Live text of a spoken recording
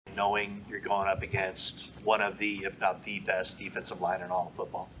knowing you're going up against one of the, if not the best defensive line in all of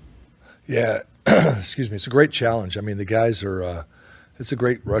football? Yeah, excuse me. It's a great challenge. I mean, the guys are. It's a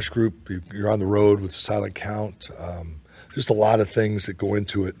great rush group. You're on the road with silent count. Just a lot of things that go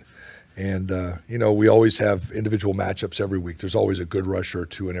into it. And, we always have individual matchups every week. There's always a good rusher or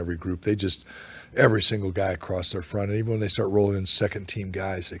two in every group. Every single guy across their front. And even when they start rolling in second-team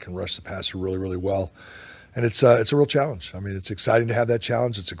guys, they can rush the passer really, really well. And it's a real challenge. I mean, it's exciting to have that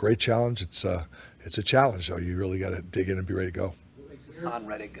challenge. It's a great challenge. It's a challenge, though. You really got to dig in and be ready to go. What makes Hassan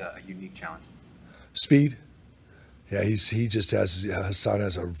Reddick a unique challenge? Speed. Yeah, Hassan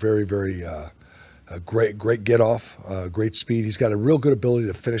has a very, very a great get off, great speed. He's got a real good ability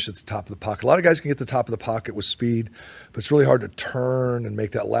to finish at the top of the pocket. A lot of guys can get to the top of the pocket with speed, but it's really hard to turn and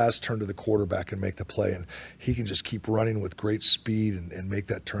make that last turn to the quarterback and make the play. And he can just keep running with great speed and make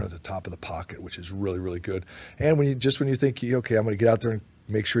that turn at the top of the pocket, which is really, really good. And when you think, okay, I'm going to get out there and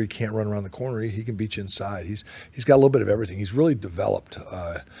make sure he can't run around the corner, he can beat you inside. He's got a little bit of everything. He's really developed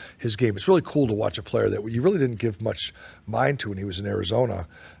his game. It's really cool to watch a player that you really didn't give much mind to when he was in Arizona,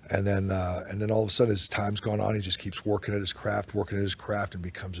 and then all of a sudden as time's gone on, he just keeps working at his craft, and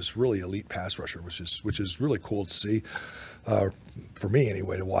becomes this really elite pass rusher, which is really cool to see. For me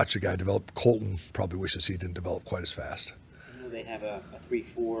anyway, to watch a guy develop. Colton probably wishes he didn't develop quite as fast. I know they have a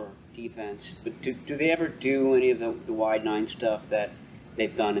 3-4 defense, but do they ever do any of the wide 9 stuff that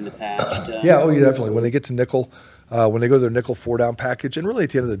they've done in the past? Yeah, definitely. When they get to nickel, when they go to their nickel 4-down package, and really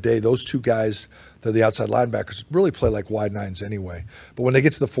at the end of the day, those two guys, they're the outside linebackers, really play like wide 9s anyway. But when they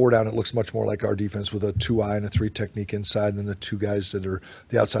get to the 4-down, it looks much more like our defense with a 2-eye and a 3 technique inside, and then the two guys that are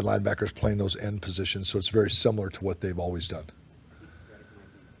the outside linebackers playing those end positions. So it's very similar to what they've always done.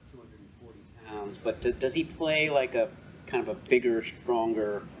 240 pounds, but does he play like a kind of a bigger,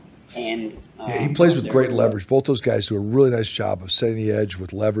 stronger end? Yeah, he plays with great leverage. Both those guys do a really nice job of setting the edge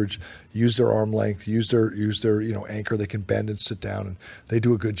with leverage, use their arm length, use their anchor. They can bend and sit down, and they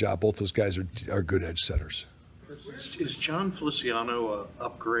do a good job. Both those guys are good edge setters. Is John Feliciano an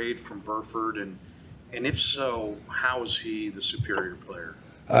upgrade from Burford, and if so, how is he the superior player?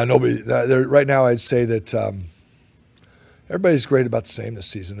 Nobody right now. I'd say that everybody's great about the same this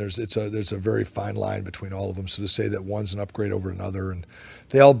season. There's a very fine line between all of them. So to say that one's an upgrade over another, and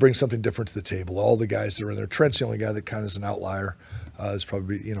they all bring something different to the table. All the guys that are in there. Trent's the only guy that kind of is an outlier. Is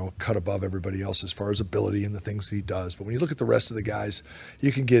probably cut above everybody else as far as ability and the things that he does. But when you look at the rest of the guys,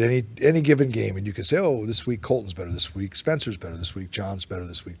 you can get any given game and you can say, oh, this week Colton's better, this week Spencer's better, this week John's better,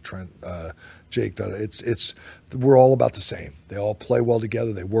 this week Trent, Jake. We're all about the same. They all play well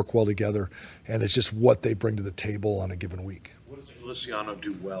together, they work well together, and it's just what they bring to the table on a given week. What does Feliciano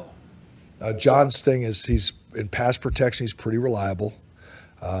do well? John's thing is he's in pass protection. He's pretty reliable.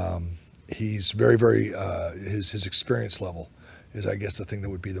 He's very, very his experience level is, I guess, the thing that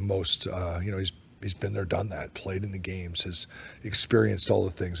would be the most. He's been there, done that, played in the games, has experienced all the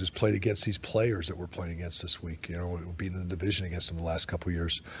things, has played against these players that we're playing against this week. Being in the division against them the last couple of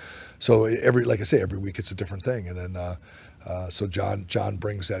years. So every week it's a different thing, and then so John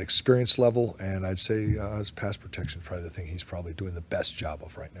brings that experience level, and I'd say his pass protection is probably the thing he's probably doing the best job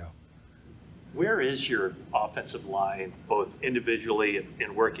of right now. Where is your offensive line, both individually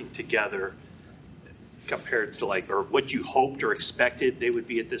and working together, compared to or what you hoped or expected they would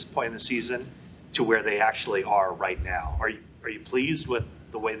be at this point in the season to where they actually are right now? Are you pleased with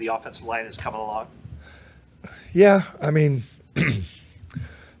the way the offensive line is coming along? Yeah, I mean,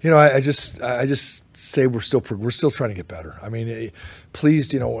 I just say we're still trying to get better. I mean,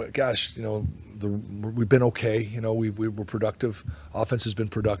 pleased, gosh, we've been okay. We were productive. Offense has been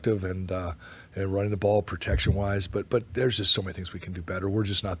productive, and running the ball protection wise. But there's just so many things we can do better. We're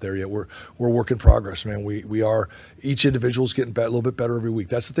just not there yet. We're work in progress, man. We are. Each individual's getting a little bit better every week.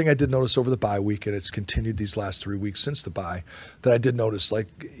 That's the thing I did notice over the bye week, and it's continued these last 3 weeks since the bye. That I did notice. Like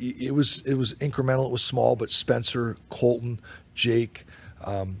it was incremental. It was small, but Spencer, Colton, Jake.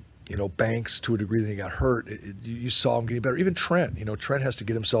 Banks to a degree that he got hurt. You saw him getting better. Even Trent. Trent has to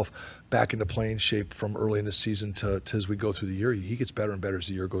get himself back into playing shape from early in the season to as we go through the year. He gets better and better as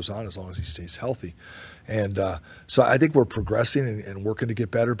the year goes on, as long as he stays healthy. And so I think we're progressing and working to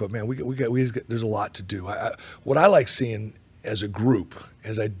get better. But man, there's a lot to do. What I like seeing as a group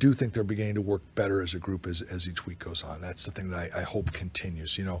is I do think they're beginning to work better as a group as each week goes on. That's the thing that I hope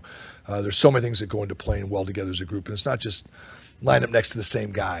continues. There's so many things that go into playing well together as a group, and it's not just line up next to the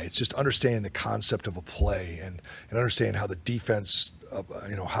same guy. It's just understanding the concept of a play and understanding how the defense,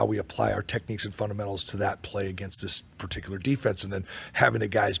 how we apply our techniques and fundamentals to that play against this particular defense, and then having the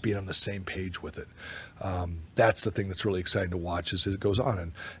guys being on the same page with it. That's the thing that's really exciting to watch as it goes on.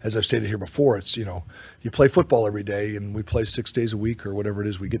 And as I've stated here before, it's, you play football every day, and we play 6 days a week or whatever it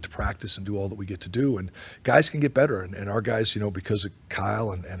is. We get to practice and do all that we get to do, and guys can get better. And our guys, because of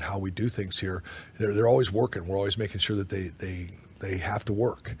Kyle and how we do things here, they're always working. We're always making sure that they have to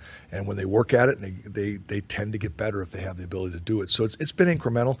work, and when they work at it, they tend to get better if they have the ability to do it. So it's been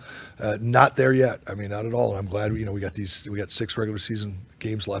incremental, not there yet. I mean, not at all. And I'm glad we got 6 regular season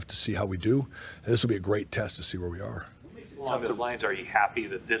games left to see how we do. And this will be a great test to see where we are. Along those lines, are you happy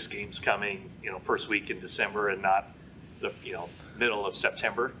that this game's coming, first week in December and not the middle of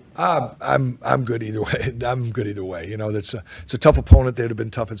September? I'm good either way. I'm good either way. It's a tough opponent. They'd have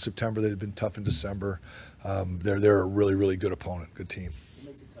been tough in September. They'd have been tough in December. They're a really, really good opponent, good team.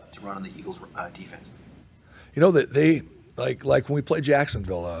 To run on the Eagles' defense. That they like when we played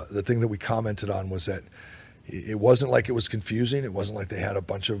Jacksonville. The thing that we commented on was that it wasn't like it was confusing. It wasn't like they had a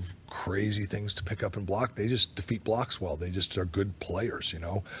bunch of crazy things to pick up and block. They just defeat blocks well. They just are good players,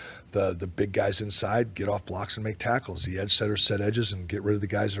 The big guys inside get off blocks and make tackles. The edge setters set edges and get rid of the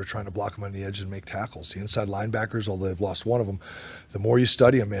guys that are trying to block them on the edge and make tackles. The inside linebackers, although they've lost one of them, the more you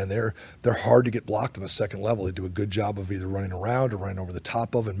study them, man, they're hard to get blocked on the second level. They do a good job of either running around or running over the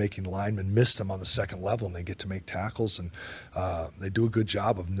top of and making linemen miss them on the second level, and they get to make tackles, and they do a good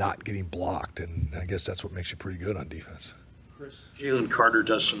job of not getting blocked, and I guess that's what makes you pretty good on defense. Jalen Carter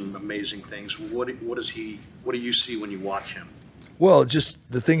does some amazing things. What do you see when you watch him? Well, just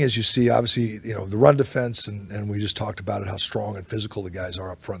the thing is, you see, obviously, the run defense, and we just talked about it, how strong and physical the guys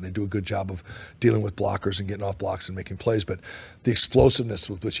are up front. They do a good job of dealing with blockers and getting off blocks and making plays, but the explosiveness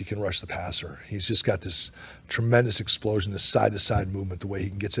with which he can rush the passer, he's just got this tremendous explosion, this side-to-side movement, the way he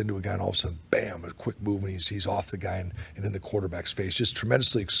gets into a guy and all of a sudden, bam, a quick move, and he's off the guy and in the quarterback's face. Just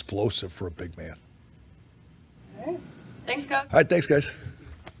tremendously explosive for a big man. All right. Thanks, Coach. All right, thanks, guys.